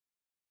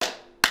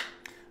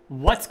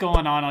What's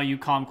going on, all you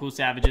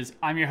CalmCoolSavages?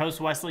 I'm your host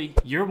Wesley,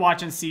 you're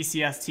watching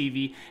CCS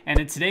TV, and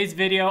in today's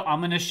video I'm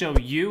going to show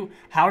you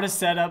how to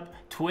set up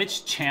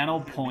Twitch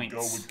channel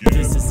points.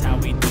 This is how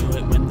we do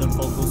it when the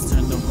vocals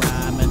turn the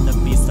rhyme and the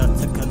beats start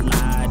to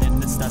collide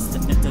and it starts to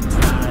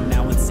intertwine.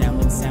 Now it's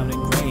sounding great, it's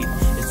sounding great,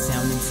 it's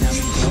sounding great.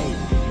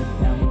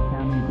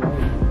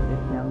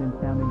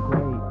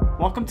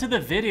 Welcome to the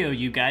video,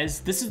 you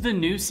guys. This is the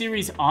new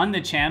series on the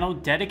channel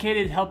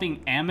dedicated to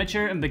helping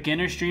amateur and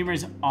beginner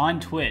streamers on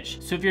Twitch.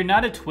 So if you're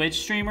not a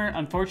Twitch streamer,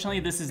 unfortunately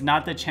this is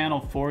not the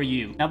channel for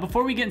you. Now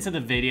before we get into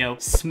the video,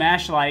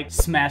 smash like,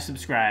 smash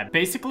subscribe.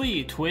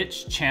 Basically,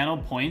 Twitch channel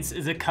points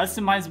is a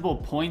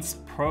customizable points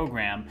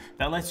program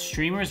that lets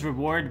streamers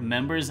reward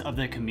members of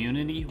the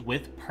community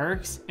with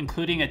perks,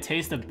 including a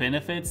taste of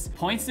benefits.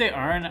 Points they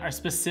earn are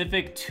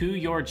specific to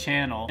your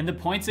channel, and the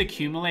points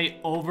accumulate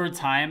over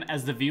time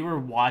as the viewer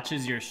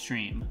watches your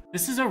stream.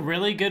 This is a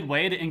really good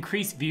way to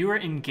increase viewer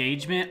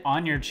engagement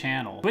on your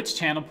channel. Twitch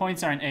channel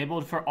points are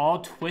enabled for all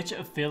Twitch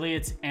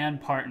affiliates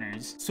and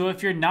partners. So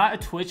if you're not a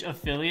Twitch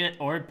affiliate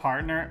or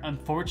partner,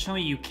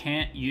 unfortunately you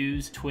can't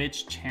use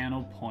Twitch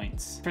channel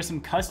points. For some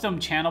custom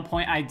channel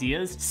point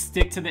ideas,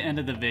 stick to the end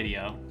of the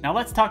video. Now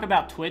let's talk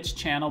about Twitch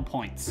channel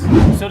points.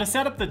 So to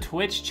set up the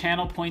Twitch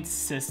channel points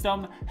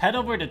system, head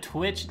over to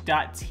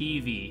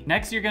twitch.tv.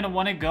 Next, you're going to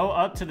want to go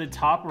up to the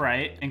top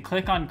right and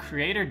click on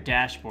Creator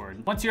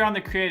Dashboard. Once you're on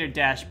the Creator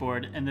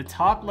Dashboard, in the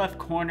top left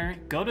corner,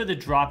 go to the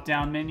drop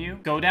down menu,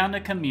 go down to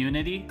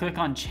Community, click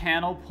on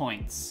Channel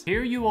Points.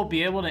 Here you will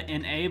be able to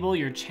enable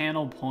your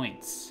channel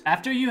points.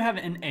 After you have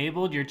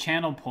enabled your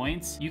channel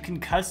points, you can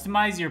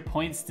customize your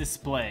points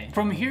display.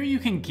 From here you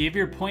can give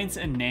your points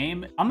a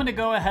name. I'm going to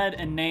go ahead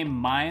and name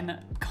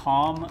mine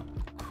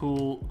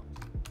CalmCool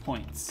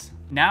Points.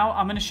 Now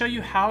I'm going to show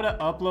you how to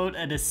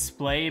upload a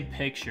display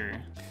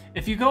picture.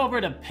 If you go over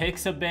to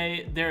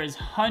Pixabay, there is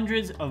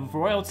hundreds of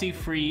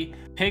royalty-free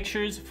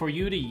pictures for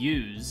you to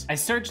use. I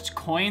searched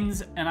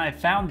coins and I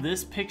found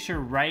this picture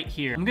right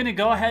here. I'm gonna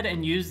go ahead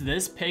and use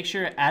this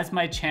picture as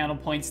my channel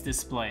points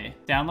display.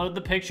 Download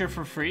the picture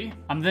for free.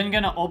 I'm then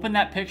gonna open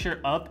that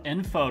picture up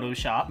in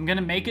Photoshop. I'm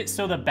gonna make it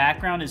so the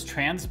background is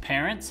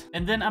transparent,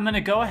 and then I'm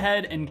gonna go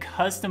ahead and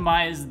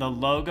customize the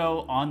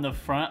logo on the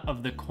front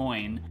of the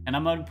coin, and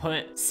I'm gonna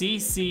put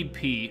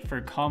CCP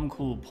for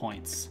CalmCool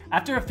Points.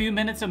 After a few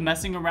minutes of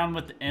messing around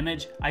with the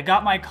image, I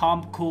got my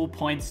CalmCool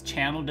Points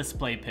channel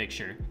display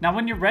picture. Now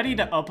when you're ready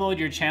to upload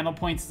your channel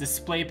points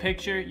display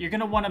picture, you're going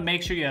to want to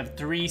make sure you have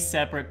three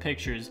separate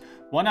pictures.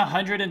 One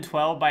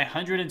 112 by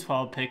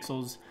 112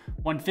 pixels,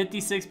 one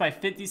 56 by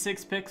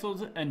 56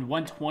 pixels, and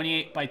one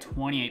 28 by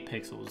 28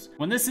 pixels.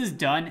 When this is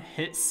done,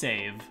 hit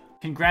save.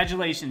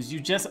 Congratulations, you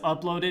just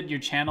uploaded your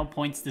channel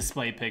points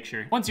display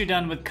picture. Once you're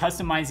done with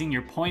customizing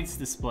your points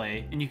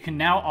display, and you can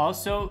now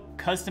also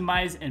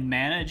customize and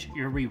manage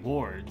your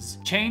rewards.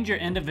 Change your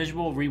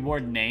individual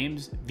reward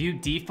names, view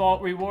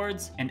default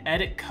rewards, and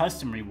edit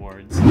custom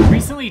rewards.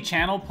 Recently,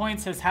 channel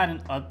points has had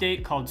an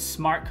update called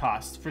Smart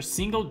Cost for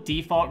single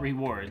default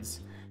rewards.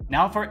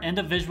 Now for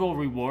individual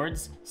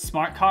rewards,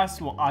 Smart Cost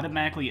will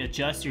automatically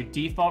adjust your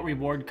default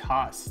reward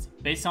cost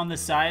based on the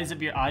size of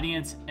your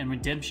audience and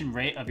redemption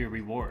rate of your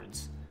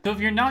rewards. So if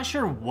you're not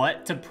sure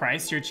what to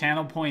price your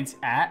channel points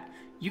at,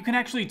 you can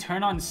actually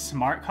turn on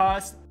Smart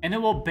Cost, and it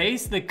will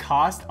base the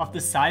cost off the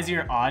size of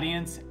your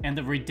audience and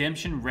the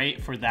redemption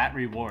rate for that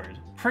reward.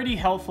 Pretty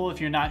helpful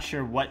if you're not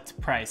sure what to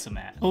price them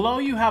at. Below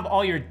you have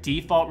all your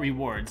default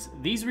rewards.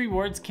 These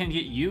rewards can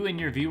get you and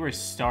your viewers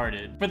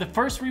started. For the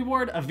first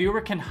reward, a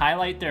viewer can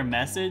highlight their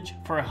message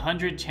for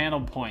 100 channel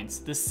points.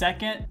 The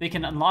second, they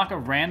can unlock a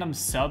random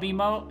sub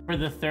emote. For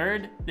the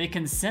third, they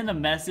can send a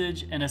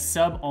message in a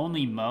sub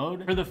only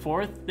mode. For the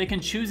fourth, they can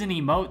choose an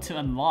emote to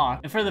unlock.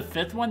 And for the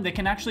fifth one, they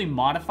can actually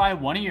modify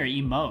one of your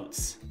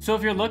emotes. So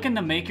if you're looking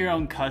to make your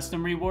own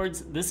custom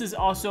rewards, this is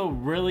also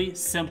really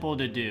simple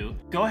to do.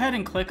 Go ahead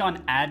and click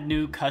on Add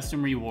New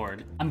Custom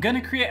Reward. I'm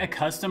gonna create a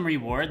custom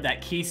reward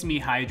that keeps me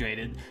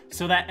hydrated,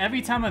 so that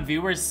every time a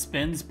viewer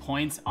spends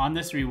points on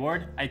this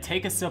reward, I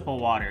take a sip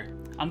of water.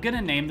 I'm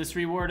gonna name this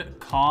reward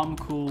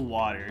CalmCool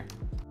Water.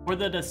 For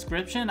the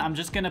description, I'm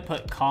just gonna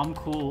put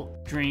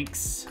CalmCool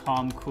Drinks,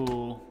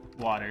 CalmCool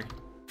Water.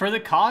 For the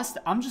cost,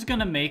 I'm just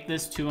gonna make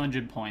this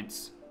 200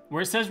 points.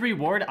 Where it says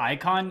reward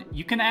icon,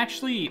 you can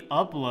actually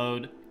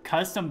upload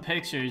custom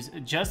pictures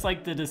just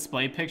like the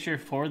display picture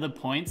for the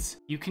points.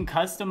 You can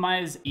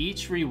customize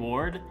each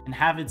reward and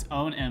have its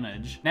own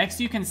image.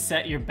 Next, you can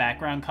set your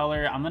background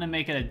color. I'm gonna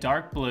make it a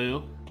dark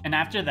blue. And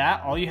after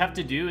that, all you have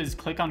to do is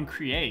click on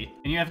create,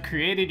 and you have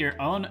created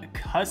your own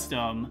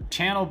custom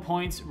channel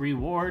points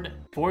reward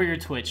for your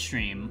Twitch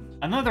stream.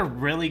 Another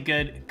really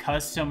good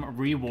custom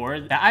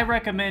reward that I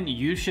recommend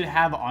you should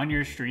have on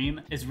your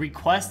stream is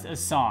request a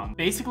song.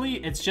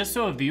 Basically, it's just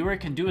so a viewer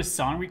can do a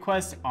song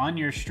request on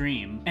your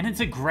stream, and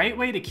it's a great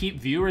way to keep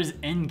viewers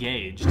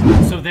engaged.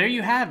 So there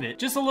you have it.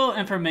 Just a little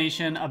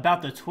information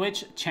about the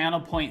Twitch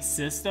channel point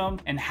system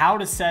and how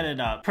to set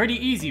it up.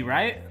 Pretty easy,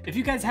 right? If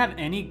you guys have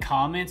any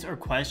comments or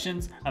questions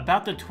questions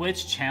about the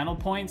Twitch channel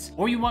points,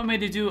 or you want me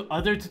to do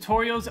other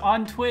tutorials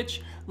on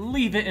Twitch,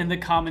 leave it in the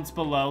comments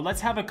below.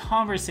 Let's have a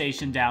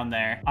conversation down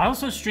there. I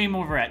also stream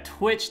over at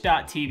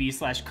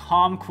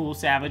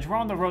twitch.tv/CalmCoolSavage. We're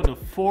on the road to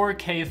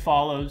 4K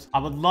follows. I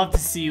would love to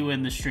see you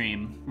in the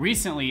stream.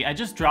 Recently, I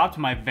just dropped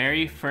my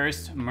very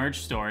first merch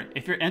store.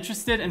 If you're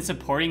interested in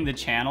supporting the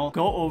channel,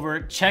 go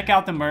over, check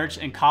out the merch,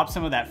 and cop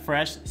some of that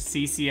fresh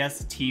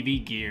CCS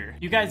TV gear.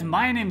 You guys,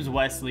 my name's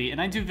Wesley, and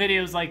I do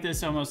videos like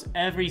this almost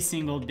every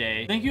single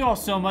day. Thank you all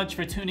so much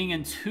for tuning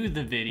into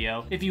the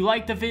video. If you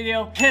like the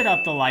video, hit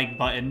up the like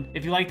button.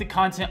 If you like the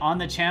content on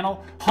the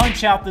channel,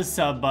 punch out the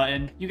sub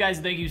button. You guys,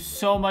 thank you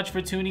so much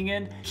for tuning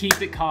in.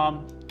 Keep it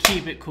calm,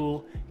 keep it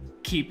cool,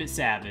 keep it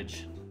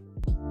savage.